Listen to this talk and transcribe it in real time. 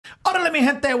Órale, mi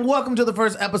gente. Welcome to the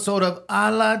first episode of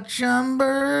A la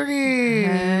Chambirdies.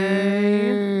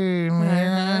 Hey.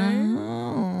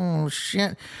 Oh,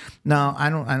 shit. No,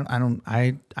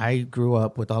 I grew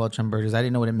up with A la Chambirdies. I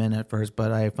didn't know what it meant at first,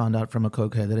 but I found out from a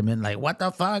cokehead that it meant like, what the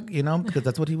fuck? You know, because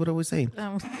that's what he would always say.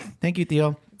 Thank you,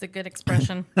 Theo. It's a good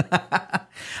expression.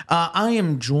 I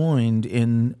am joined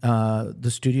in the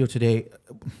studio today,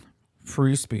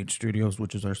 Free Speech Studios,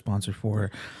 which is our sponsor for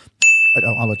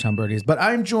A la Chambirdies. But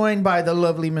I'm joined by the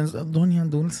lovely Ms. Doña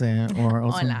Dulce, or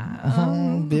also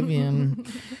Vivian.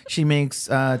 She makes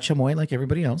chamoy like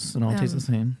everybody else, and all tastes the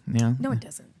same. Yeah. No, it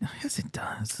doesn't. Yes, it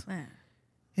does.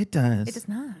 It does. It does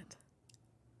not.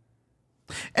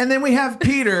 And then we have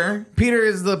Peter. Peter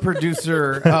is the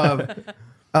producer of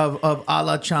A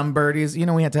la Chambirdies. You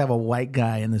know, we had to have a white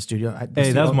guy in the studio.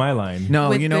 Hey, that was my line. No,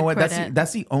 With you know what? credit.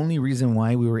 That's the only reason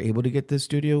why we were able to get this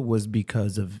studio was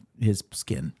because of his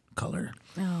skin color.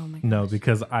 Oh my god. No,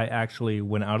 because I actually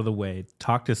went out of the way,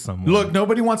 talked to someone. Look,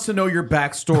 nobody wants to know your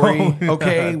backstory. Oh,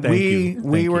 okay, thank we you.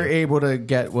 we Thank were you. able to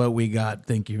get what we got.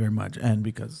 Thank you very much, and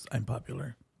because I'm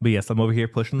popular. But yes, I'm over here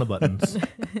pushing the buttons.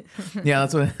 Yeah,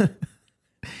 that's what.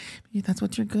 That's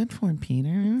what you're good for,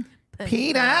 Peter.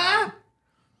 Peter.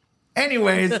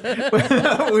 Anyways, we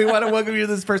want to welcome you to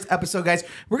this first episode, guys.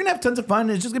 We're gonna have tons of fun.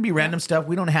 It's just gonna be random stuff.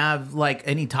 We don't have like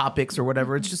any topics or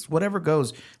whatever. It's just whatever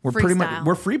goes. We're pretty much Freestyle.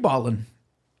 we're free balling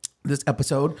this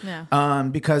episode. Yeah.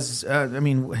 Because I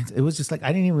mean, it was just like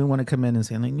I didn't even want to come in and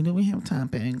say like, we have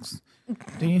topics.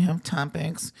 Do you have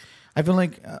topics? I feel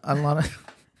like a lot of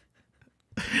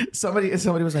somebody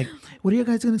was like, "What are you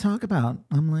guys gonna talk about?"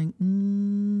 I'm like,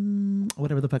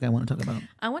 whatever the fuck I want to talk about.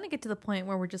 I want to get to the point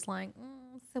where we're just like,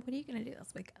 so what are you gonna do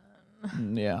this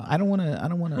weekend? Yeah, I don't want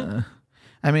to.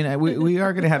 I mean, we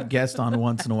are going to have guests on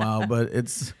once in a while, but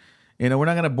it's, we're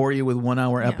not going to bore you with 1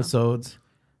 hour episodes.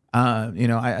 God,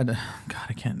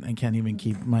 I can't even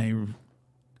keep my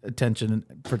attention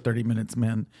for 30 minutes,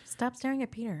 man. Stop staring at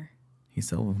Peter. He's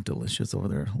so delicious over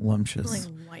there, lumptious. Like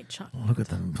white chocolate. Look at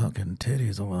them fucking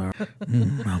titties over there.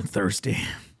 I'm thirsty.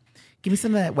 Give me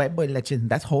some of that white boy leche.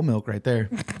 That's whole milk right there.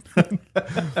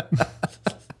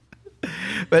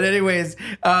 But anyways,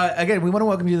 again, we want to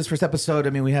welcome you to this first episode. I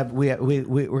mean, we're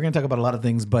going to talk about a lot of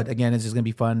things, but again, it's just going to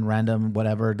be fun, random,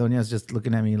 whatever. Donia's just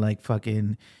looking at me like,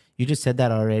 fucking, you just said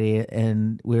that already,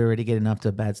 and we're already getting off to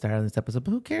a bad start on this episode,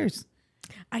 but who cares?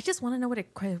 I just want to know what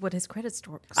his credit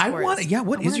score is.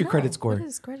 What is your credit score? What is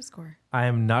his credit score? I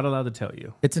am not allowed to tell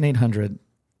you. It's an 800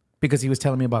 because he was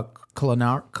telling me about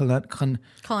Colonoscopies?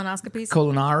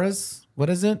 Colinaras. What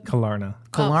is it? Klarna.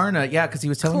 Yeah, because he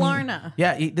was telling Klarna. me.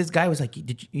 Yeah, this guy was like,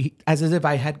 as if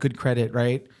I had good credit,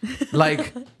 right?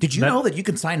 Like, did you know that you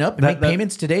can sign up and make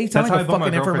payments today? That's how I bought my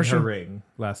girlfriend her infomercial. ring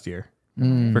last year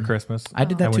for Christmas. I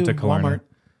did that went too. to Klarna.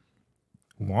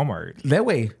 Walmart.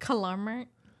 Leeway. Calamart?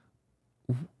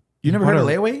 You never heard of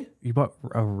Leeway? You bought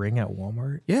a ring at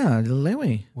Walmart? Yeah, the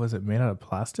Leeway. Was it made out of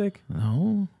plastic?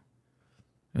 No.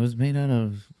 It was made out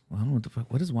of, I don't know what the fuck.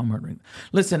 What is Walmart ring?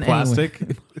 Listen, Plastic?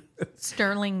 Anyway.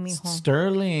 Sterling, mijo.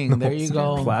 Sterling. There you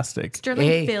go. Plastic. Sterling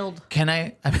Hey, filled. can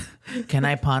I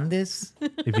pawn this?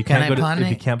 If you Can I can't pawn if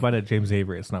it? you can't buy it at James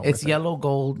Avery, it's not worth It's it. yellow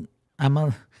gold. I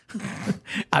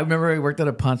remember I worked at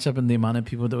a pawn shop, and the amount of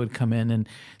people that would come in and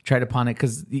try to pawn it,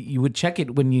 because you would check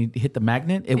it when you hit the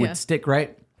magnet, it Yeah. would stick,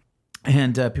 right?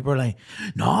 And people are like,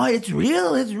 "No, it's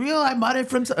real. It's real. I bought it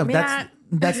from some."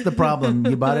 That's the problem.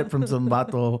 You bought it from some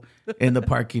vato in the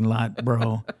parking lot,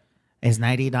 bro. It's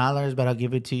 $90, but I'll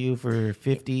give it to you for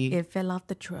 $50. It fell off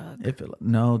the truck.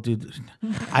 No, dude.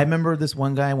 I remember this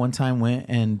one guy one time went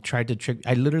and tried to trick.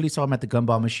 I literally saw him at the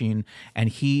gumball machine,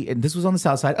 and this was on the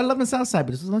south side. I love the south side,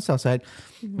 but this was on the south side.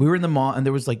 Mm-hmm. We were in the mall, and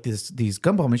there was like these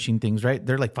gumball machine things, right?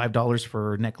 They're like $5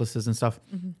 for necklaces and stuff.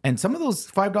 Mm-hmm. And some of those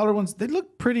 $5 ones, they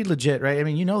look pretty legit, right? I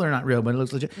mean, they're not real, but it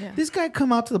looks legit. Yeah. This guy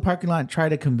come out to the parking lot and try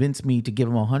to convince me to give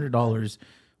him $100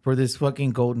 for this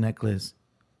fucking gold necklace.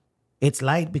 It's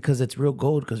light because it's real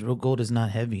gold, because real gold is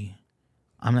not heavy.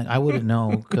 I'm like, I wouldn't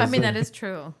know. I mean, that is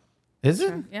true. Is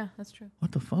it? Yeah, that's true.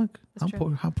 What the fuck? That's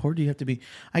true. How poor do you have to be?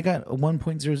 I got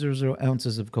 1.000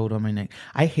 ounces of gold on my neck.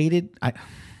 I hated.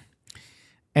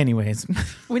 Anyways,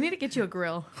 We need to get you a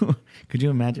grill. could you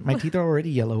imagine? My teeth are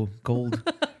already yellow, gold.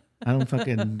 I don't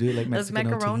fucking do it like That's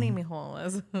Mexican macaroni, OT.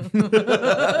 mijo.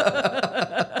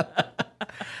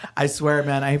 I swear,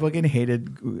 man, I fucking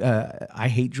hated. I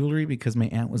hate jewelry because my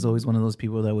aunt was always one of those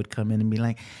people that would come in and be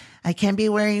like, "I can't be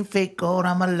wearing fake gold.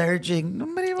 I'm allergic."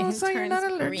 Nobody will say you're not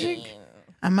allergic. Green.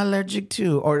 I'm allergic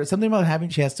too, or something about having.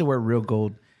 She has to wear real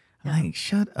gold. I'm like,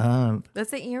 shut up.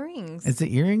 That's the earrings. Is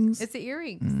it earrings? It's the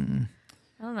earrings.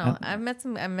 I don't know. I met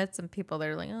some people that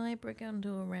are like, oh, I break out into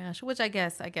a rash, which I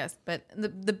guess. But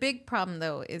the big problem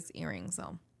though is earrings.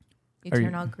 So you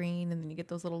turn all green and then you get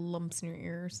those little lumps in your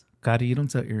ears. Kari, you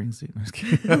don't sell earrings. Do you? No, just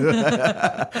kidding.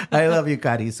 I love you,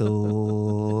 Kari. So,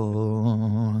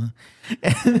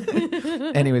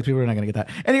 anyways, people are not gonna get that.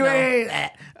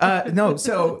 Anyway, no.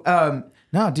 So,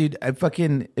 no, dude, I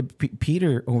fucking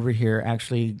Peter over here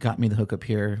actually got me the hookup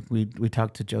here. We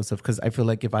talked to Joseph because I feel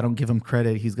like if I don't give him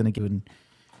credit, he's gonna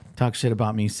talk shit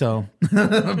about me. So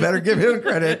better give him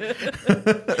credit.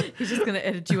 He's just gonna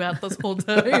edit you out this whole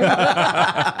time.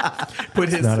 Put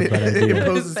his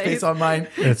impose his face on mine.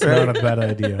 It's not a bad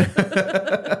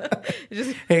idea.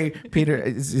 Hey,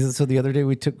 Peter. So the other day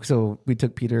we took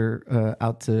Peter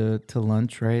out to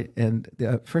lunch, right?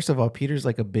 And first of all, Peter's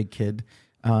like a big kid.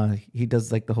 He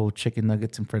does like the whole chicken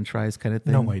nuggets and French fries kind of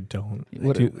thing. No, I don't.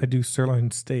 I do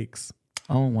sirloin steaks.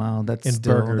 Oh wow, that's And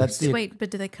still burgers. that's the, Wait,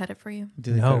 but do they cut it for you?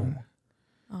 do they No. cut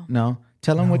 'em? No.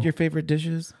 Tell them what your favorite dish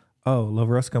is. Oh, la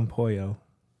rosca con pollo.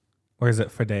 Or is it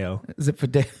fideo? Is it for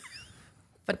day?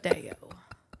 Fideo.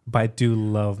 But I do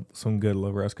love some good la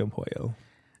rosca con pollo.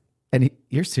 And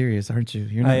you're serious, aren't you?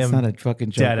 You're not. It's not a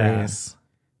fucking joke. Dead right? ass.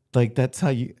 Like that's how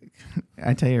you.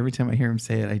 I tell you, every time I hear him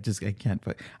say it, I can't.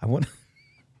 But I want.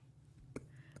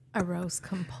 Arroz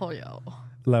con pollo.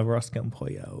 La rosca con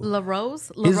pollo. La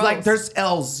Rose? He's like, there's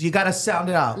L's. You got to sound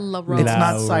it out. La Rose. It's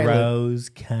not La silent. rose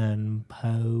con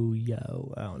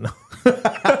pollo. I don't know.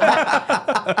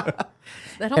 That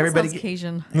almost Everybody sounds get-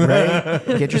 Cajun. Right?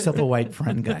 Get yourself a white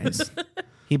friend, guys.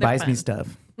 He buys me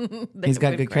stuff. He's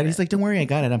got good credit. He's like, don't worry, I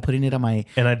got it. I'm putting it on my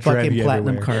And I drive fucking you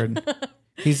platinum everywhere. card.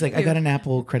 He's like, I got an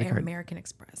Apple credit card. American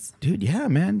Express. Dude, yeah,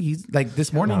 man. He's like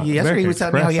this morning, yesterday he was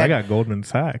telling me how he I had. got Goldman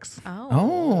Sachs.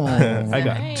 Oh. I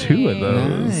got 2 of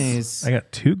those. Nice. I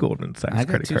got 2 Goldman Sachs I got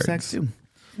credit 2 cards. sacks too.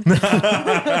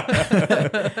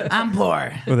 I'm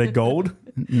poor. Were they gold?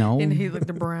 No. And he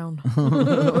looked brown.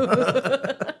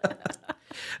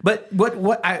 But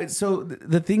so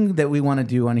the thing that we want to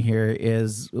do on here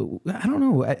is, I don't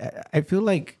know. I feel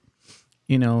like,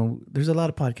 there's a lot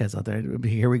of podcasts out there.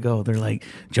 Here we go. They're like,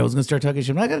 Joe's going to start talking shit.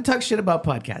 I'm not going to talk shit about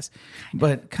podcasts,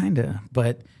 but kind of.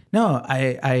 But no,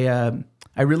 I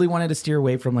really wanted to steer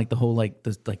away from like the whole the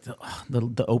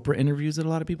Oprah interviews that a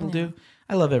lot of people do.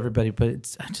 I love everybody,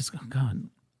 but I just, oh God.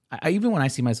 I even when I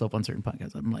see myself on certain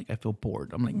podcasts, I'm like, I feel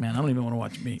bored. I'm like, man, I don't even want to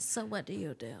watch me. So what do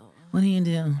you do? What do you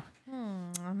do?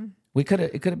 It could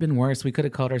have been worse. We could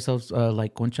have called ourselves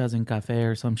like Conchas en Cafe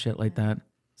or some shit like that.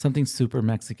 Something super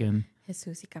Mexican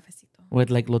Jesus y cafecito. with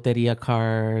like loteria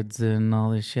cards and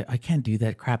all this shit. I can't do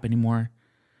that crap anymore.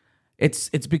 It's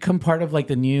become part of like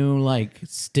the new like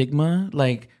stigma,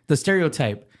 like the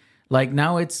stereotype. Like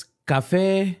now it's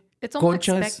cafe. It's almost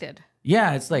conchas. expected.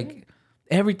 Yeah, it's like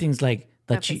everything's like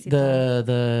the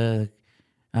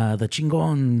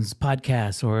Chingons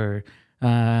podcast, or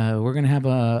we're gonna have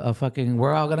a fucking.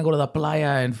 We're all gonna go to the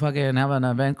playa and fucking have an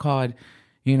event called,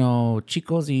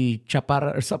 Chicos y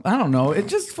Chaparra or something. I don't know. It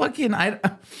just fucking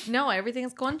No, everything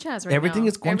is conchas right everything now.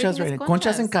 is conchas right now.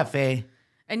 Conchas and cafe.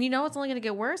 And it's only going to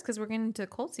get worse because we're getting into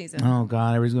cold season. Oh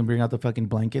God, everybody's gonna bring out the fucking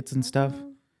blankets and stuff.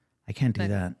 I can't do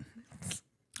that.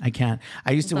 I can't.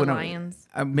 I used to The when lions.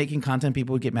 I'm making content,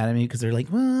 people would get mad at me because they're like,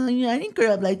 "Well, I didn't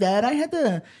grow up like that.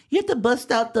 You had to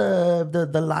bust out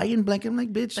the lion blanket." I'm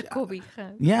like, "Bitch, The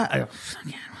cobija. yeah."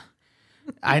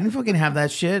 I didn't fucking have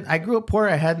that shit. I grew up poor.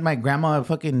 I had my grandma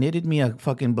fucking knitted me a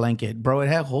fucking blanket, bro. It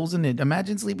had holes in it.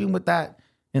 Imagine sleeping with that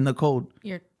in the cold.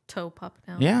 Your toe popped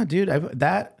out. Yeah, dude.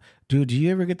 Dude, do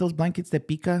you ever get those blankets that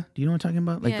pica? Do you know what I'm talking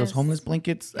about? Like those Yes. homeless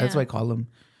blankets? That's Yeah. what I call them.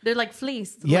 They're like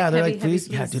fleece. Yeah, they're heavy, like heavy fleece.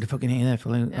 Yeah, dude, I fucking hate that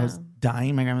feeling. I was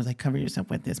dying. My grandma was like, "Cover yourself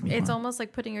with this." It's almost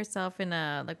like putting yourself in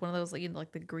like one of those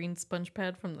like the green sponge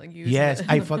pad from the use. Yes,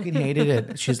 I fucking hated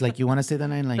it. She's like, "You want to stay the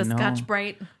night?" I'm like, the no, Scotch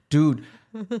Brite. dude.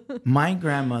 My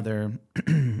grandmother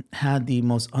had the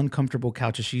most uncomfortable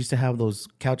couches. She used to have those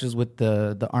couches with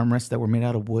the armrests that were made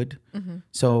out of wood.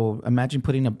 So imagine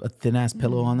putting a thin ass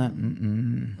pillow on that.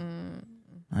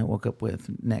 I woke up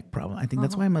with neck problem. I think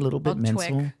that's why I'm a little bit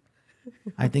mental.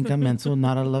 I think I'm mental.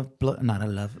 Not enough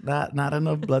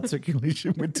blood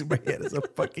circulation went to my head as a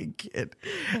fucking kid.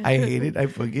 I hated. I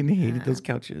fucking hated those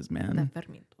couches, man.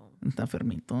 Está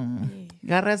fermito.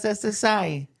 Garras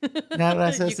SSI.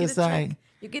 Garras SSI.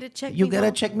 You get a check. You get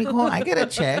a check, mijo. I get a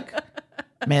check.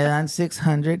 Me dan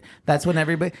 600. That's when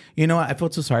everybody. I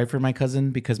felt so sorry for my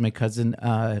cousin because my cousin.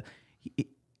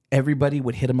 Everybody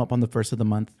would hit him up on the first of the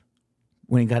month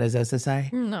when he got his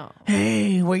SSI. No.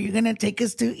 Hey, where you gonna take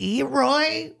us to eat,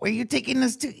 Roy? Where you taking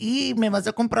us to eat? Me vas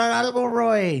a comprar algo,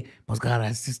 Roy. Pues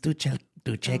garras, es tu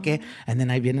cheque. And then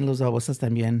ahí vienen los babosas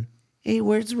también. Hey,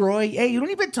 where's Roy? Hey, you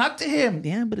don't even talk to him.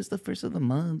 Yeah, but it's the first of the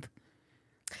month.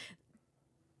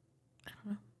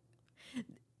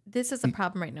 This is a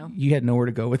problem right now. You had nowhere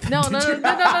to go with it. No. This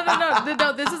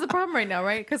is a problem right now,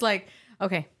 right? Because like,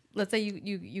 okay, let's say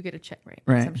you get a check, right?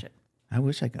 Right. Some shit. I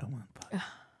wish I got one. But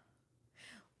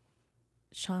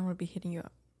Sean would be hitting you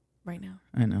up right now.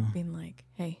 I know. Being like,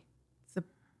 hey, it's the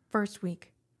first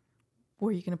week. Where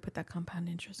are you going to put that compound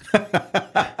interest?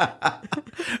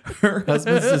 Her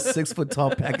husband's a 6 foot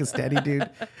tall Pakistani dude.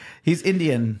 He's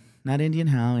Indian. Not Indian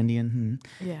how? Indian.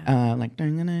 Yeah. Like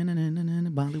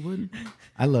Bollywood.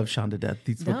 I love Sean to death.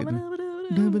 He's fucking...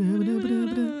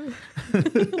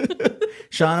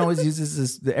 Sean always uses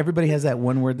this. Everybody has that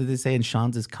one word that they say, and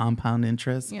Sean's is compound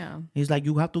interest. Yeah. He's like,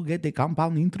 you have to get the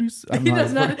compound interest. He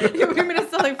does not. You're going to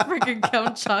sound like freaking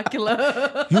Count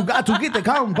Chocula. You got to get the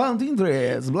compound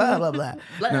interest. Blah, blah, blah.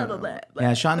 Blah, blah, blah.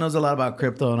 Yeah, Sean knows a lot about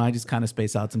crypto, and I just kind of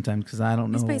space out sometimes because I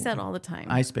don't know. You space out all the time.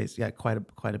 I space, yeah, quite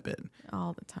a bit.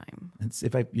 All the time. It's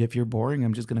if you're boring,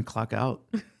 I'm just gonna clock out.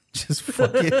 Just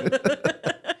fuck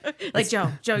it. Like Joe,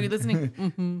 you listening?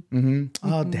 Mm-hmm.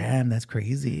 Oh damn, that's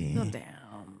crazy. Oh damn.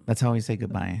 That's how we say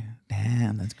goodbye.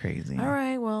 Damn, that's crazy. All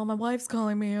right, well, my wife's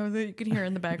calling me. You can hear her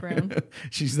in the background.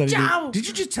 She's not even, did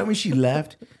you just tell me she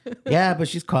left? Yeah, but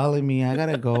she's calling me. I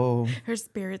gotta go. Her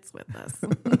spirit's with us.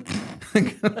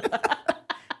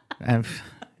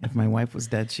 If my wife was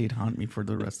dead, she'd haunt me for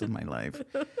the rest of my life.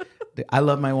 I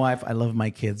love my wife. I love my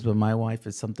kids, but my wife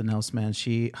is something else, man.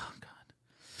 Oh God.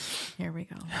 Here we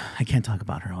go. I can't talk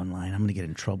about her online. I'm going to get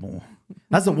in trouble.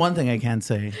 That's the one thing I can't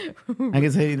say. I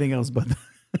can say anything else, but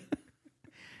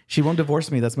she won't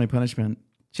divorce me. That's my punishment.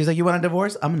 She's like, you want a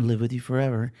divorce? I'm going to live with you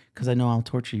forever because I know I'll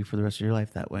torture you for the rest of your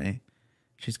life that way.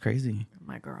 She's crazy.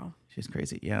 My girl. She's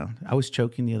crazy. Yeah. I was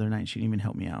choking the other night. She didn't even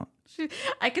help me out.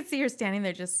 I could see her standing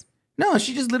there just... No,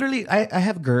 she just literally, I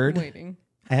have GERD. Waiting.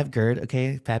 I have GERD,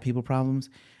 okay? Fat people problems.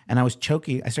 And I was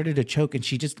choking. I started to choke and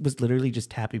she just was literally just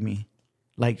tapping me.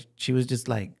 Like, she was just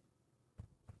like,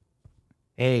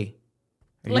 hey.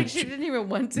 Like, she didn't even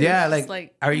want to. Yeah,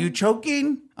 like, are you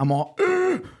choking? I'm all,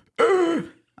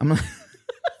 I'm like,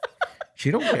 she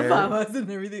don't care. Mamas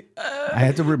and everything. I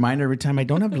had to remind her every time, I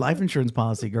don't have a life insurance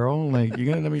policy, girl. Like, you're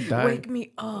going to let me die. Wake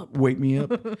me up. Wake me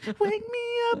up. Wake me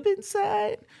up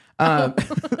inside. I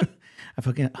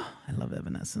love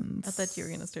Evanescence. I thought you were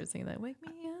going to start singing that. Wake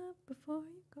me up before you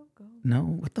go. No,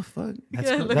 what the fuck?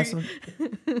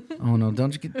 Oh no,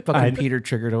 don't you get fucking Peter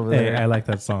triggered over there. Hey, I like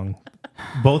that song.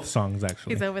 Both songs,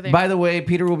 actually. He's over there. By the way,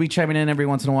 Peter will be chiming in every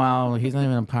once in a while. He's not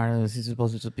even a part of this. He's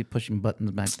supposed to just be pushing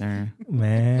buttons back there.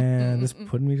 Man, just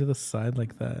putting me to the side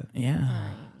like that. Yeah.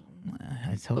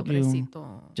 I told you,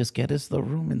 just get us the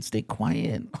room and stay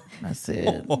quiet. That's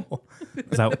it.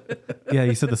 Yeah,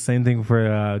 you said the same thing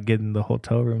for getting the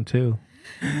hotel room too.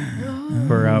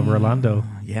 For Rolando.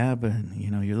 Yeah, but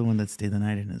you're the one that stayed the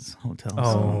night in his hotel.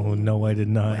 Oh, no, I did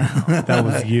not. That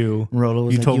was you. Rolo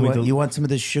was you like, told me you want some of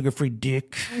this sugar-free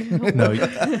dick? No.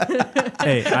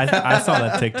 Hey, I saw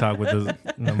that TikTok with this.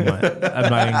 I'm not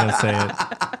even going to say it.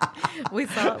 We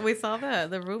saw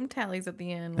the room tallies at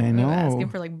the end. I know. We were asking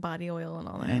for like body oil and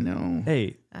all that. I know.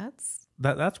 Hey,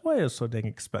 that's why it's so dang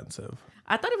expensive.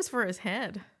 I thought it was for his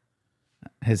head.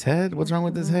 His head? What's wrong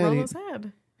with his head? Rolo's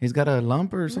head. He's got a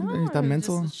lump or something? No, He's got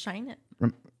mental? Just shine it.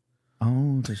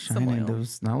 Oh, to shine it.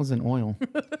 That was an oil.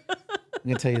 I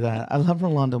can tell you that. I love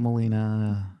Rolando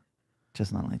Molina.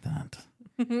 Just not like that.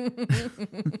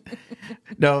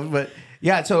 No, but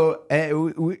yeah, so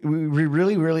we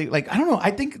really, really, like, I don't know.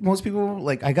 I think most people,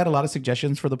 like, I got a lot of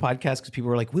suggestions for the podcast because people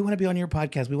were like, we want to be on your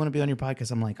podcast. We want to be on your podcast.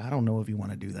 I'm like, I don't know if you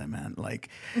want to do that, man. Like,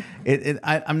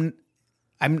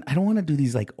 I don't want to do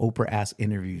these like Oprah ass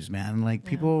interviews, man. Like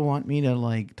people want me to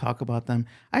like talk about them.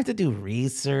 I have to do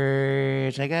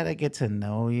research. I gotta get to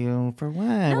know you for what?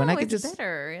 No, when I could it's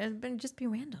better. Just be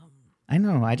random. I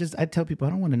know. I tell people I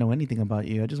don't want to know anything about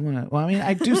you. I just want to. Well, I mean,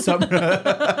 I do something.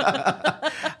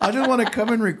 I just want to come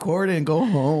and record and go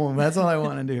home. That's all I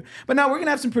want to do. But now we're gonna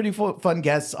have some pretty fun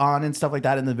guests on and stuff like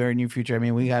that in the very near future. I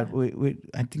mean,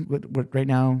 I think right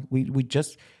now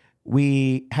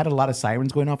we had a lot of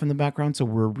sirens going off in the background, so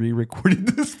we're re-recording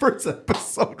this first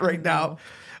episode right now.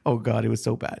 Oh God, it was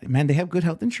so bad. Man, they have good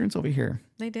health insurance over here.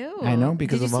 They do. I know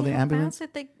because of all the ambulance.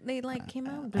 That they like came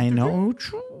out. I know,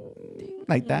 true.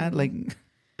 Like that, like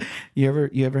you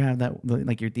ever have that,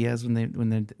 like your tias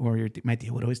my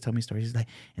tia would always tell me stories like,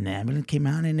 and the ambulance came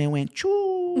out and they went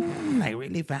choo, like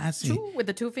really fast. Choo with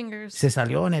the two fingers. Se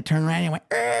salió and it turned around and went.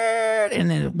 And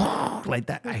then like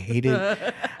that. I hate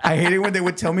it when they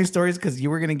would tell me stories because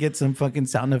you were gonna get some fucking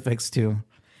sound effects too.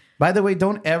 By the way,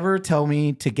 don't ever tell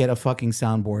me to get a fucking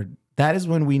soundboard. That is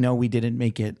when we know we didn't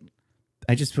make it.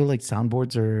 I just feel like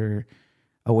soundboards are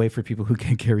a way for people who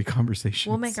can't carry conversations.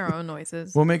 We'll make our own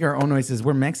noises. We'll make our own noises.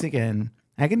 We're Mexican.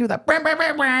 I can do that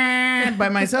by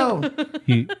myself.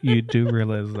 You do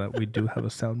realize that we do have a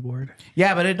soundboard.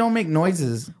 Yeah, but it don't make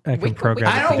noises. I can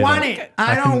program. I don't want it.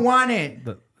 I don't want it.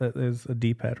 There's a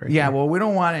D-pad right Yeah, here. well, we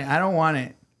don't want it. I don't want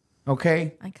it.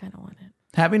 Okay? I kind of want it.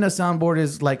 Having a soundboard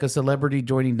is like a celebrity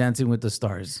joining Dancing with the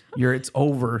Stars. It's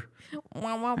over.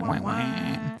 Wah, wah, wah,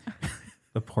 wah.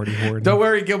 The party horde. Don't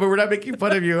worry, Gilbert. We're not making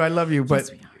fun of you. I love you. But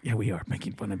Yes, we are. yeah, we are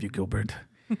making fun of you, Gilbert.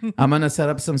 I'm going to set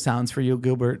up some sounds for you,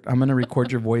 Gilbert. I'm going to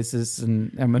record your voices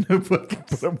and I'm going to fucking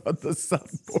put them on the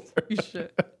soundboard. You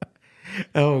should.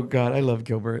 Oh, God. I love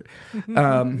Gilbert.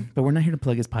 But we're not here to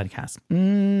plug his podcast.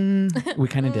 We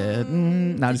kind of did.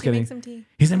 No, I'm just Did you kidding. make some tea?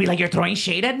 He's going to be like, you're throwing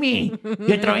shade at me.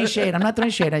 You're throwing shade. I'm not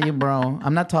throwing shade at you, bro.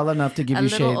 I'm not tall enough to give A you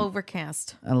little shade.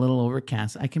 overcast. A little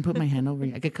overcast. I can put my hand over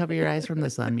you. I could cover your eyes from the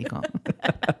sun, Miko.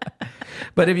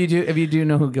 But if you do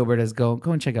know who Gilbert is, go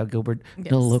and check out Gilbert, the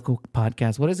Yes. local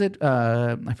podcast. What is it?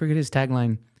 I forget his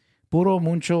tagline. Puro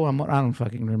mucho amor. I don't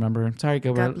fucking remember. Sorry,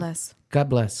 Gilbert. God bless. God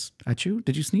bless. Achoo?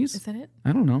 Did you sneeze? Is that it?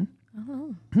 I don't know.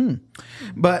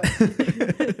 But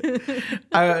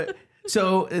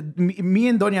me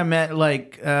and Doña met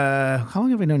like how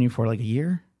long have I known you for? Like a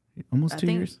year? Almost I 2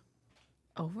 think- years?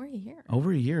 Over a year.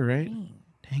 Over a year, right?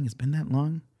 Dang. It's been that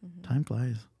long. Time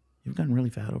flies. You've gotten really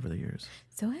fat over the years.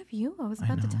 So have you. I was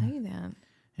about to tell you that.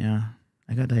 Yeah.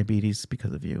 I got diabetes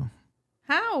because of you.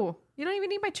 How? You don't even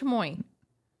need my chamoy.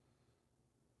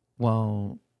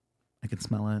 Well, I can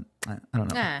smell it. I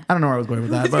don't know. Nah. I don't know where I was going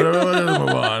with that, but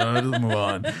let's move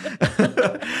on.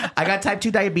 I got type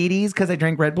 2 diabetes because I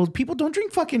drank Red Bulls. People don't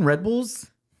drink fucking Red Bulls.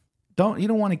 You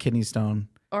don't want a kidney stone.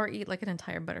 Or eat like an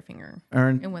entire Butterfinger Or,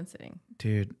 in one sitting.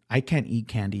 dude, I can't eat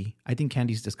candy. I think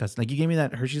candy's disgusting. Like you gave me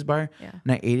that Hershey's bar, Yeah.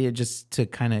 and I ate it just to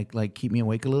kind of like keep me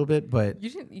awake a little bit, but You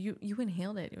didn't. You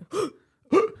inhaled it.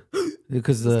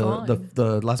 because gone.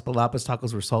 the Las Palapas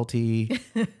tacos were salty.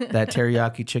 That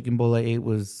teriyaki chicken bowl I ate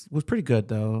was pretty good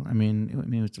though. I mean,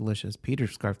 it was delicious. Peter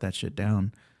scarfed that shit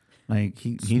down. Like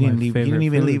he didn't leave. He didn't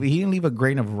even leave. He didn't leave a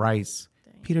grain of rice.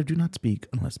 Peter, do not speak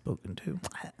unless spoken to.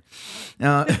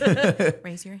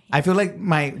 Raise your hand. I feel like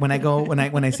when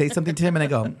I say something to him and I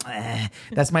go,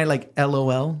 that's my like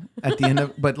LOL at the end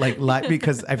of, but like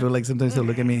because I feel like sometimes he'll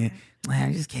look at me,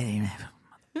 I'm just kidding.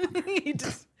 he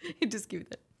just give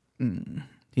that.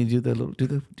 You do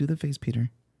the face, Peter.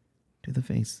 Do the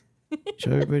face.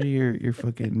 Show everybody your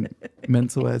fucking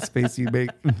mental ass face you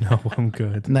make. No, I'm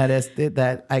good.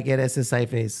 That I get SSI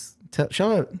face.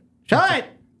 Show it. Show it.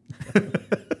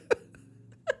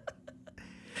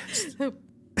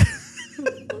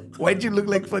 Why'd you look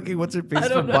like fucking what's her face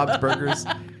from Bob's Burgers?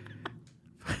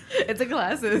 It's the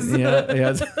glasses.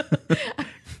 Yeah.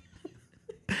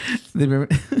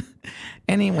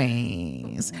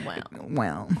 Anyways,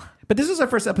 well, but this is our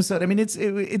first episode. I mean, it's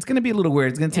going to be a little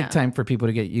weird. It's going to take time for people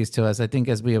to get used to us. I think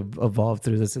as we evolve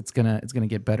through this, it's gonna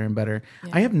get better and better.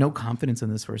 Yeah. I have no confidence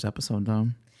in this first episode, though.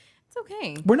 It's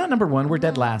okay. We're not number one. We're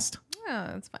dead last.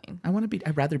 Yeah, that's fine.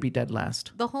 I'd rather be dead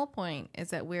last. The whole point is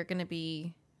that we're going to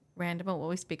be random about what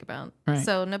we speak about, right.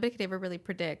 So nobody could ever really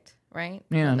predict, right?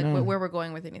 Yeah, like where we're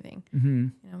going with anything. Mm-hmm.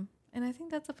 You know, and I think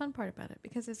that's the fun part about it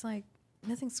because it's like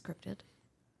nothing's scripted.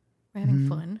 We're having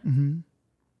fun.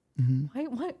 Mm-hmm.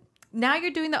 Mm-hmm. What? Now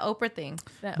you're doing the Oprah thing.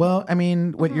 Well, I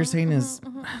mean, what you're saying is,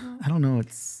 I don't know.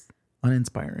 It's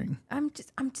uninspiring. I'm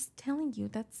just telling you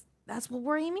that's what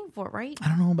we're aiming for, right? I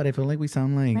don't know, but I feel like we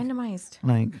sound like randomized.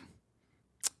 Like,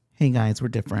 hey guys, we're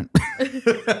different.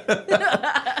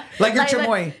 Like your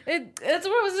chamoy. That's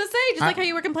what I was gonna say. Just like how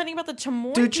you were complaining about the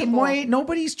chamoy. Dude, people. chamoy.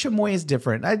 Nobody's chamoy is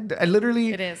different. I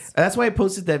literally. It is. That's why I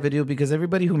posted that video because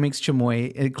everybody who makes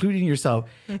chamoy, including yourself,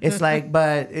 it's like,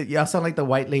 but y'all sound like the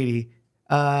white lady.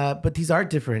 But these are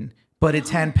different. But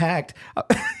it's hand packed.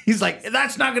 He's like,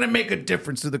 that's not gonna make a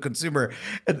difference to the consumer.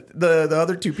 And the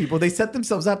other two people, they set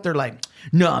themselves up. They're like,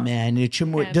 no, man,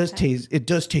 chamoy does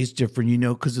taste different, you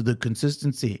know, because of the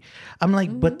consistency. I'm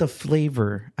like, but the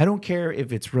flavor. I don't care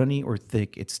if it's runny or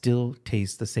thick. It still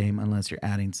tastes the same unless you're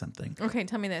adding something. Okay,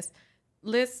 tell me this.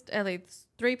 List at least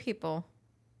 3 people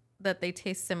that they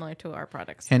taste similar to our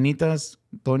products. Janitas,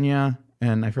 Doña,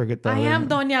 and I forget the I am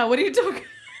Doña. What are you talking?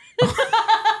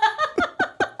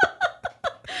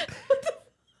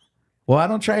 Well, I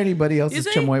don't try anybody else's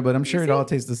You chamoy, but I'm sure it all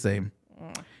tastes the same.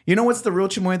 You know what's the real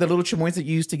chamoy? The little chamoys that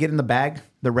you used to get in the bag,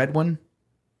 the red one.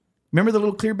 Remember the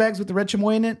little clear bags with the red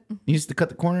chamoy in it? You used to cut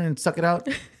the corner and suck it out.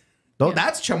 Though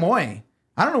that's chamoy.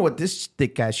 I don't know what this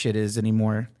thick ass shit is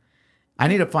anymore. I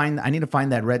need to find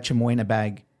that red chamoy in a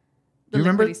bag. The you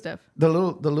remember liquidy stuff. The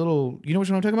little. You know what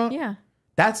I'm talking about? Yeah.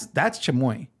 That's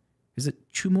chamoy. Is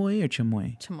it Chumoy or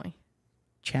Chamoy? Chamoy.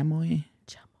 Chamoy?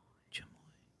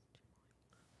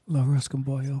 La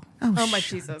Roscamboyo. Oh my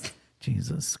Jesus.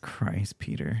 Jesus Christ,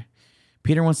 Peter.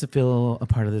 Peter wants to feel a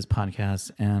part of this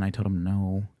podcast, and I told him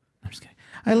no. I'm just kidding.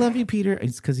 I love you, Peter.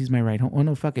 It's because he's my right home. Oh,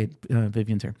 no, fuck it.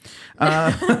 Vivian's here.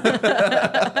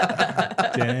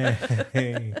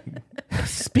 Dang.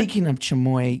 Speaking of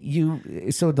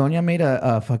chamoy, so Doña made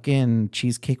a fucking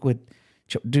cheesecake with,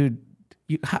 dude,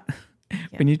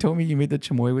 when you told me you made the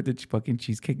chamoy with the fucking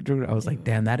cheesecake, dude, I was like,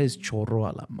 damn, that is chorro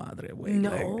a la madre, güey. No,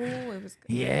 like, it was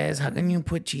good. yes, how can you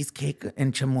put cheesecake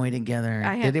and chamoy together?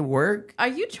 Did it work? Are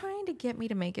you trying to get me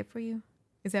to make it for you?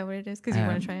 Is that what it is? Because you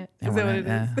want to try it? Is that what it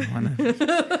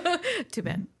is? Too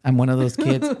bad. I'm one of those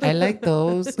kids. I like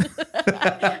those.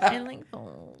 I like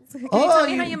those. Can you tell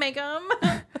me how you make them?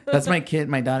 That's my kid,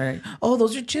 my daughter. Oh,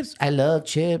 those are chips. I love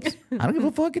chips. I don't give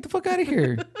a fuck. Get the fuck out of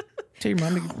here. Tell your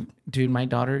mom, dude, my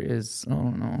daughter is,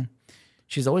 oh no.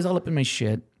 She's always all up in my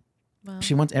shit. Wow.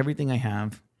 She wants everything I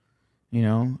have. You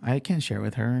know, I can't share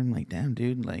with her. I'm like, damn,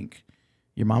 dude, like,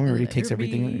 your mom already takes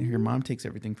everything. Your mom takes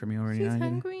everything from me already. She's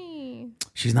hungry.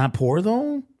 She's not poor,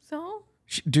 though. So?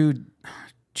 Dude,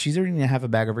 she's already going to have a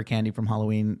bag of her candy from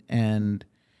Halloween, and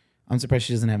I'm surprised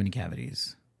she doesn't have any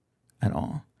cavities at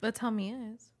all. That's how Mia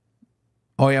is.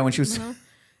 Oh, yeah, when she was...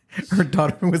 Her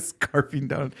daughter was scarfing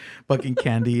down fucking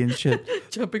candy and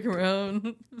shit. Jumping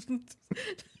around. I'm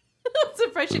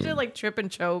surprised she didn't like trip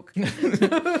and choke. She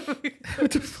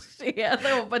had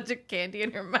like a bunch of candy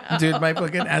in her mouth. Dude, my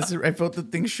fucking ass, I felt the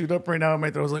thing shoot up right now in my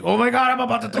throat. I was like, oh my God, I'm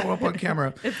about to throw up on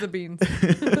camera. It's the beans.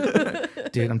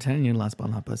 Dude, I'm telling you, Las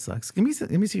Palapas sucks. Let me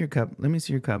see your cup. Let me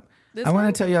see your cup. I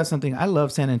want to tell you something. I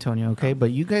love San Antonio, okay?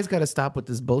 But you guys got to stop with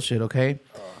this bullshit, okay?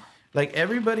 Like,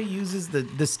 everybody uses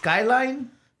the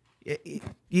skyline.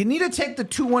 You need to take the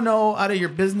 210 out of your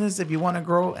business if you want to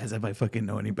grow. As if I fucking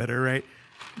know any better, right?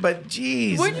 But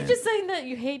geez, weren't you just saying that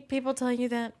you hate people telling you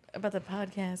that about the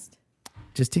podcast?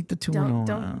 Just take the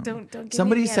 210 Don't give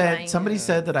somebody me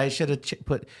said that I should have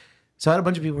put. So I had a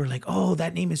bunch of people who were like, "Oh,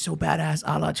 that name is so badass,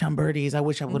 a la Chambirdies. I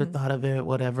wish I would have thought of it,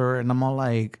 whatever." And I'm all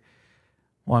like,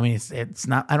 "Well, I mean, it's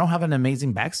not. I don't have an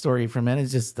amazing backstory from it.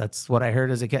 It's just that's what I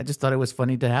heard as a kid. I just thought it was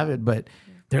funny to have it, but."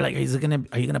 They're like, are you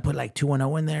gonna put like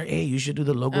 210 in there? Hey, you should do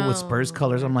the logo with Spurs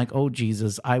colors. I'm like, oh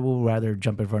Jesus, I will rather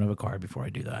jump in front of a car before I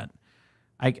do that.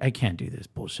 I can't do this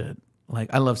bullshit.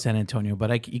 Like, I love San Antonio,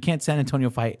 but you can't San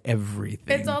Antonio-fy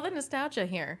everything. It's all the nostalgia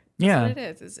here. That's what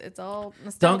it is. It's all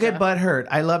nostalgia. Don't get butthurt.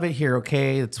 I love it here.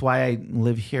 Okay, that's why I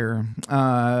live here.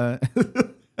 They're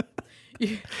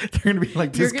gonna be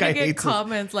like, this guy hates us. You're gonna get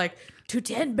comments like,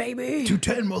 210, baby.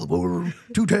 210, motherfucker.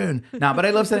 210. Nah, but I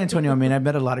love San Antonio. I mean, I've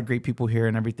met a lot of great people here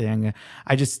and everything.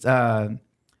 I just,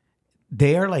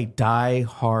 they are like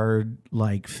die-hard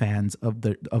like fans of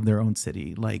their own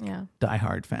city, like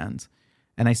die-hard fans.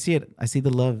 And I see it. I see the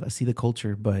love. I see the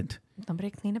culture, but... Somebody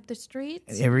clean up the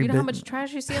streets. You know how much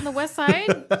trash you see on the west side?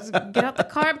 Just get out the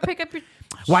car and pick up your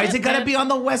Why is it got to be on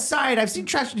the west side? I've seen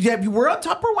trash. Yeah, you were on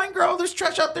Tupper Wine Girl. There's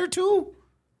trash out there too.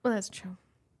 Well, that's true.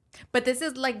 But this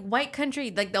is like white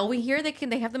country. Like over here, they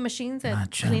have the machines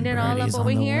that clean it all up over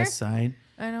on the here. West side.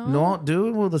 I know. No,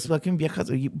 dude. Well, the fucking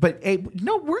viejas. But hey,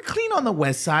 no, we're clean on the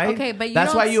west side. Okay, but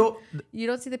that's why you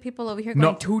don't see the people over here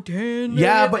going 210.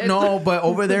 Yeah, but no, but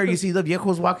over there you see the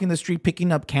viejos walking the street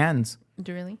picking up cans.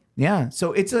 Do you really? Yeah.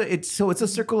 So it's a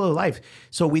circle of life.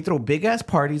 So we throw big ass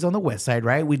parties on the west side,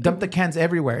 right? We dump the cans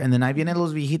everywhere, and then ahí vienen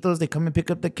los viejitos. They come and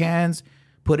pick up the cans.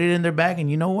 Put it in their bag, and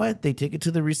you know what? They take it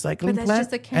to the recycling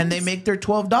plant, and they make their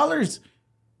 $12.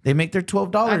 They make their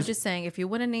 $12. I'm just saying, if you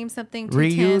want to name something,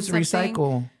 reuse,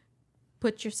 recycle.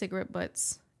 Put your cigarette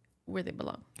butts where they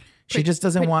belong. She just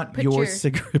doesn't want your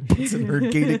cigarette butts in her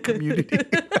gated community.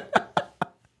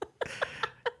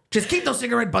 Just keep those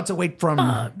cigarette butts away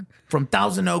from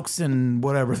Thousand Oaks and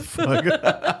whatever the fuck.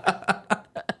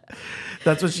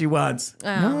 That's what she wants.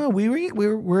 No,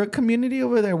 we're a community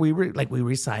over there. We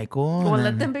recycle. Well,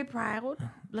 let them be proud.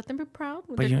 Let them be proud.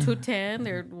 They're 210.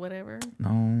 They're whatever.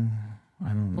 No, I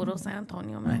don't know. Puro San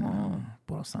Antonio. I know.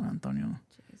 Puro San Antonio.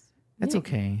 Jeez. It's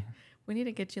okay. We need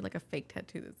to get you like a fake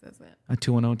tattoo that says that. A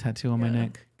 210 tattoo on my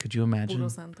neck. Could you imagine? Puro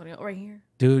San Antonio. Right here.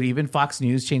 Dude, even Fox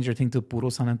News changed their thing to Puro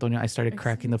San Antonio. I started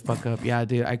cracking the fuck up. Yeah,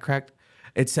 dude, I cracked.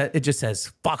 It just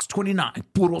says Fox 29,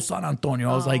 Puro San Antonio.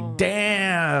 I was like,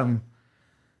 damn.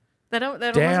 That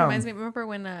almost reminds me. Remember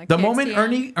when the moment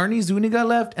Ernie Zuniga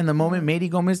left and the moment Mady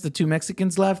Gomez, the two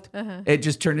Mexicans left, it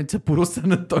just turned into Puro San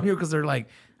Antonio because they're like,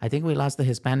 I think we lost the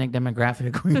Hispanic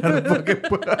demographic. We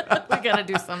gotta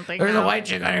do something. There's a white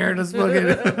chick out here.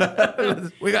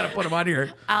 We gotta put him on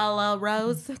here. A la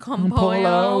Rose con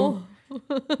pollo.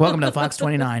 Welcome to Fox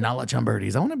 29, a la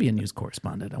Chambirdies. I want to be a news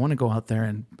correspondent. I want to go out there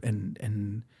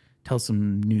and tell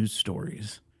some news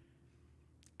stories.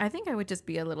 I think I would just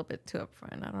be a little bit too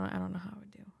upfront. I don't know how I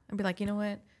would do. I'd be like, you know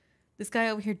what? This guy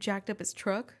over here jacked up his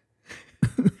truck.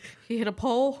 He hit a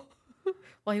pole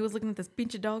while he was looking at this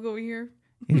pinche dog over here.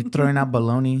 He's throwing out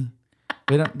baloney.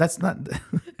 That's not.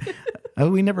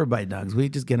 We never buy dogs. We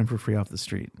just get them for free off the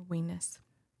street. Weenus.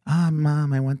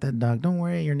 Mom, I want that dog. Don't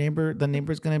worry, the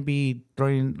neighbor's gonna be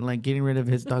getting rid of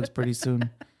his dogs pretty soon.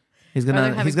 He's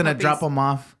gonna drop them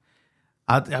off.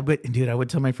 I would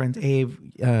tell my friends, hey,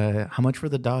 how much for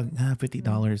the dog?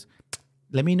 $50.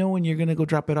 Let me know when you're gonna go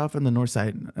drop it off on the north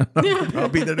side. I'll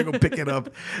be there to go pick it up.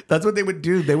 That's what they would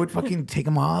do. They would fucking take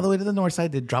them all the way to the north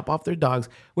side. They'd drop off their dogs,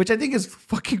 which I think is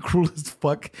fucking cruel as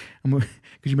fuck. Could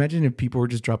you imagine if people were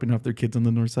just dropping off their kids on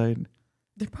the north side?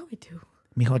 They probably do.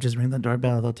 Mijo, just ring the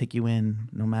doorbell. They'll take you in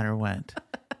no matter what.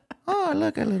 Oh,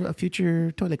 look, a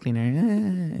future toilet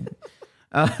cleaner.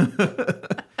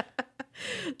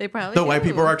 They probably The do. white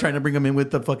people are trying to bring them in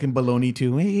with the fucking baloney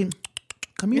too. Hey,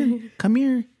 come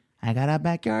here. I got a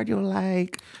backyard you'll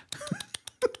like.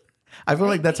 I feel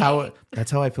like that's how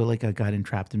I feel like I got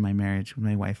entrapped in my marriage with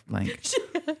my wife. Like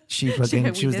she was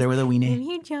there with a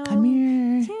weenie. Come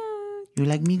here. You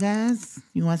like migas?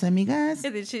 You want some migas?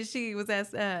 And then she was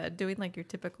doing like your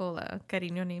typical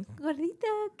cariño name.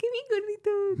 Gordita, give me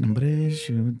gordito. Hombre,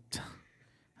 shoot.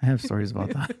 I have stories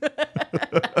about that.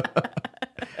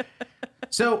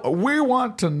 So I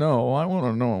want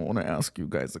to ask you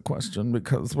guys a question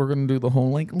because we're going to do the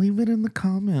whole, leave it in the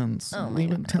comments.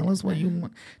 Tell us what you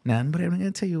want. Nah, but I'm going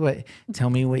to tell you what. Tell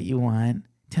me what you want.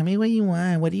 Tell me what you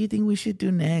want. What do you think we should do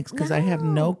next? Because I have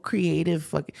no creative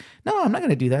fucking... No, I'm not going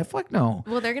to do that. Fuck no.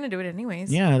 Well, they're going to do it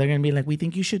anyways. Yeah, they're going to be like, we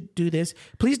think you should do this.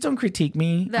 Please don't critique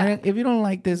me. If you don't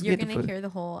like this... You're going to hear the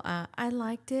whole, I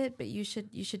liked it, but you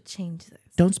should change this.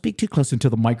 Don't speak too close into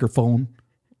the microphone.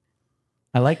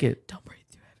 I like it. Don't breathe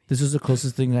too heavy. This is the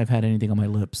closest thing I've had anything on my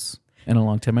lips in a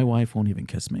long time. My wife won't even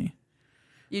kiss me.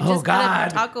 You just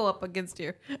got a taco up against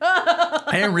you. I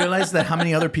didn't realize that how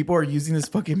many other people are using this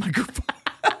fucking microphone.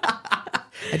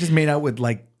 I just made out with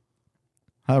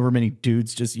however many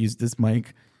dudes just used this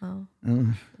mic. Oh,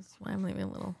 that's why I'm leaving a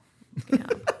little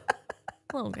gap.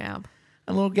 A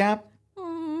little gap.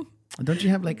 Don't you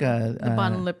have The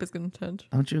bottom lip is gonna touch.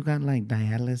 Don't you got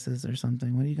dialysis or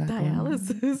something? What do you got?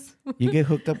 Dialysis. You get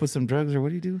hooked up with some drugs, or what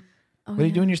do you do? What do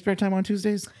you do in your spare time on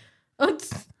Tuesdays?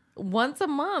 Once a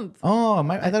month. Oh,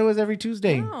 I thought it was every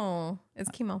Tuesday. No, it's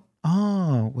chemo.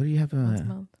 Oh, what do you have? Once a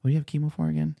month. What do you have chemo for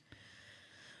again?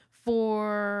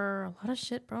 For a lot of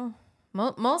shit, bro.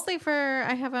 Mostly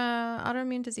I have a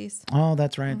autoimmune disease. Oh,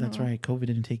 that's right. That's right. COVID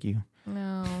didn't take you.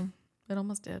 No, it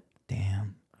almost did.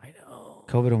 Damn. I know.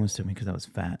 COVID almost took me because I was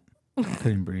fat. I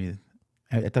couldn't breathe.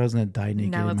 I thought I was going to die naked.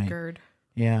 Now it's GERD.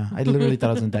 Yeah. I literally thought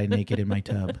I was going to die naked in my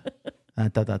tub. I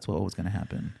thought that's what was going to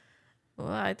happen.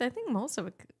 Well, I think most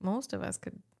of us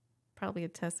could probably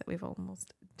attest that we've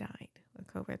almost died with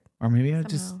COVID. Or maybe I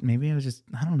was just,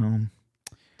 I don't know.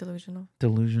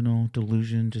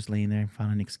 Delusion, just laying there and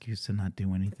found an excuse to not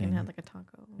do anything. And had a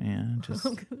taco. Yeah, just.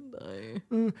 I'm gonna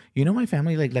die. You know, my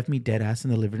family left me dead ass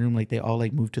in the living room. They all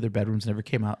moved to their bedrooms, never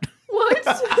came out. What?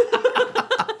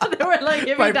 They were like,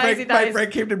 if he dies, he dies. My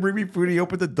friend came to bring me food. He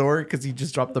opened the door because he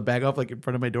just dropped the bag off in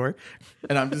front of my door,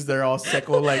 and I'm just there all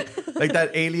seco, like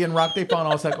that alien rock they found,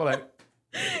 all seco,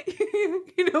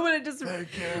 You know what? It just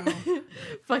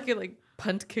fucking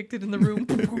punt kicked it in the room.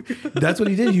 That's what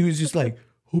he did. He was just like,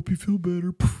 hope you feel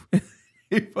better.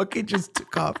 He fucking just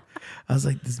took off. I was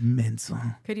like, this mental.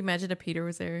 Could you imagine if Peter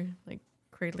was there,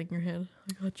 cradling your head?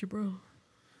 I got you, bro.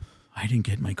 I didn't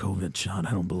get my COVID shot.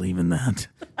 I don't believe in that.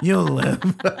 You'll live.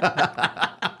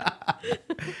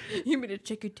 You mean to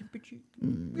check your temperature?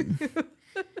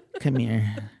 Come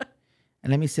here.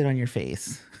 And let me sit on your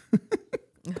face.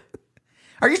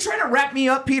 Are you trying to wrap me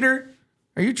up, Peter?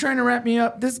 Are you trying to wrap me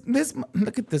up? This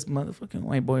look at this motherfucking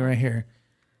white boy right here.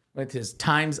 With his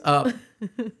time's up.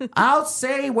 I'll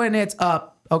say when it's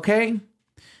up, okay?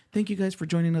 Thank you guys for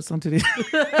joining us on today.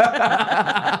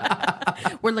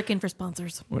 We're looking for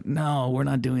sponsors. No, we're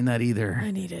not doing that either.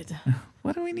 I need it.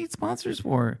 What do we need sponsors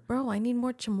for? Bro, I need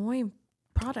more chamoy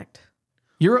product.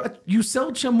 You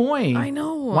sell chamoy. I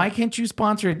know. Why can't you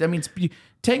sponsor it? I mean,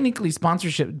 technically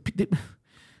sponsorship.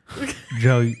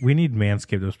 Joe, we need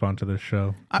Manscaped to sponsor this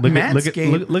show.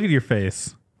 Manscaped? Look at your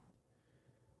face.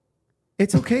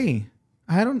 It's okay.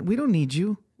 We don't need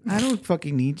you. I don't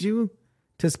fucking need you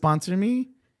to sponsor me.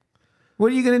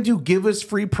 What are you going to do? Give us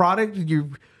free product?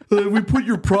 We put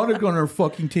your product on our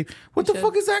fucking tape. What the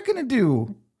fuck is that going to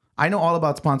do? I know all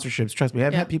about sponsorships. Trust me.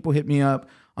 I've had people hit me up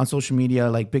on social media,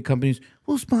 like big companies.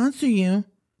 We'll sponsor you.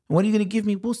 What are you going to give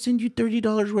me? We'll send you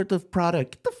 $30 worth of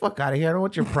product. Get the fuck out of here. I don't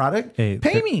want your product. Hey,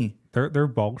 pay me. Their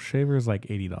bulk shaver is like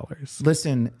 $80.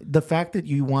 Listen, the fact that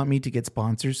you want me to get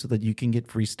sponsors so that you can get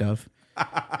free stuff.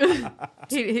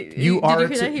 Did you hear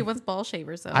that? He wants ball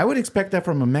shavers. Though. I would expect that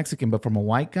from a Mexican, but from a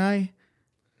white guy?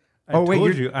 I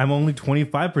told you, I'm only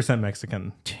 25%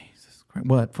 Mexican. Jesus Christ.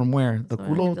 What? From where? The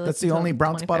culo? That's the only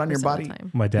brown spot on your body?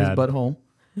 My dad. His butthole.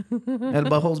 That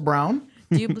butthole's brown?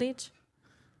 Do you bleach?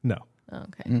 No. Oh,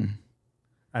 okay.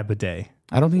 I bidet.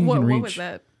 I don't think you can reach. What was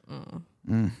that?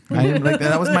 I didn't like that.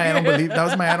 That was my I don't believe. That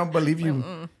was my I don't believe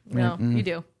you. No, you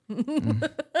do.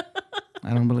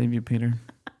 I don't believe you, Peter.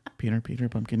 Peter,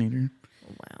 pumpkin eater.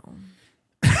 Wow.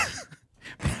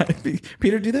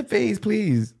 Peter, do that face,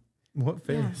 please. What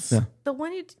face? Yeah. The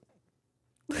one you.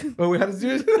 Oh, wait, how does he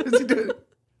do it? How does he do it?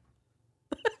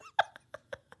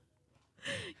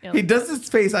 Yeah. He does his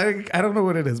face. I don't know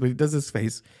what it is, but he does his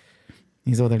face.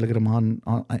 He's over there. Look at him on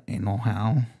I ain't know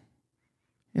how.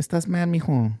 Estás mad,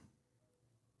 mijo?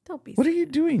 Don't be. What are you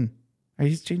doing? Are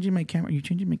you changing my camera? Are you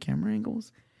changing my camera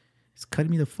angles? It's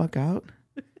cutting me the fuck out.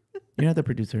 You're not the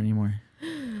producer anymore.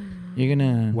 You're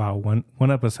gonna. Wow,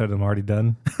 one episode I'm already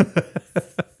done.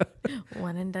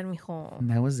 One and done, mijo.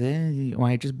 That was it. Well,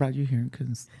 I just brought you here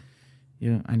because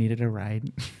I needed a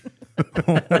ride.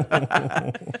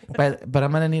 but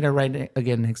I'm gonna need a ride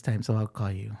again next time, so I'll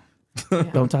call you. Yeah.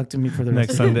 Don't talk to me for the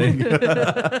next Sunday.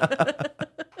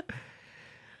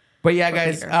 But yeah,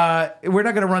 guys, we're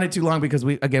not gonna run it too long because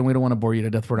we don't want to bore you to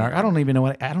death for an hour. I don't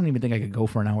even think I could go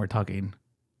for an hour talking.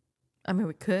 I mean,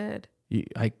 we could.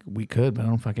 We could, but I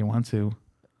don't fucking want to.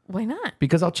 Why not?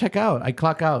 Because I'll check out. I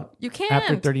clock out. You can't.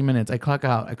 After 30 minutes, I clock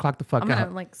out. I clock the fuck out.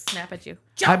 I'm gonna snap at you.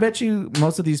 I bet you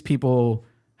most of these people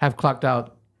have clocked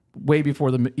out way before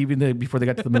before they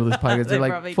got to the middle of this podcast. They're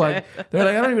like, fuck. They're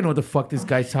like, I don't even know what the fuck this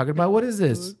guy's talking about. What is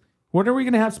this? When are we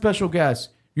gonna have special guests?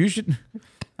 You should.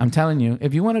 I'm telling you,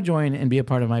 if you want to join and be a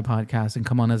part of my podcast and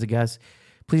come on as a guest,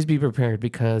 please be prepared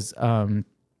because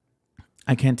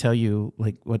I can't tell you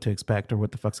like what to expect or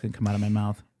what the fuck's gonna come out of my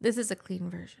mouth. This is a clean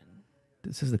version.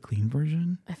 This is the clean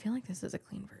version? I feel like this is a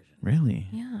clean version. Really?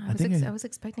 Yeah, I was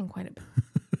expecting quite a bit.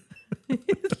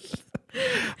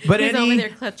 But he's over there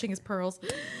clutching his pearls.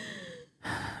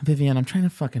 Vivian, I'm trying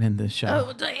to fucking end this show.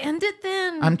 Oh, end it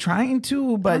then. I'm trying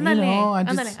to, but I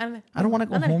don't want to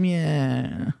go home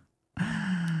yet.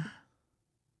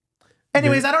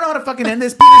 Anyways, I don't know how to fucking end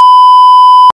this. Peter,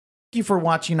 thank you for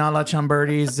watching a la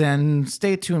Chambirdies and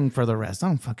stay tuned for the rest. I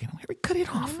don't fucking cut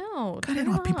it off. I know. Cut it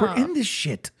off. People, end this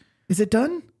shit. Is it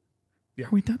done? Yeah.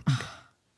 Are we done? Okay.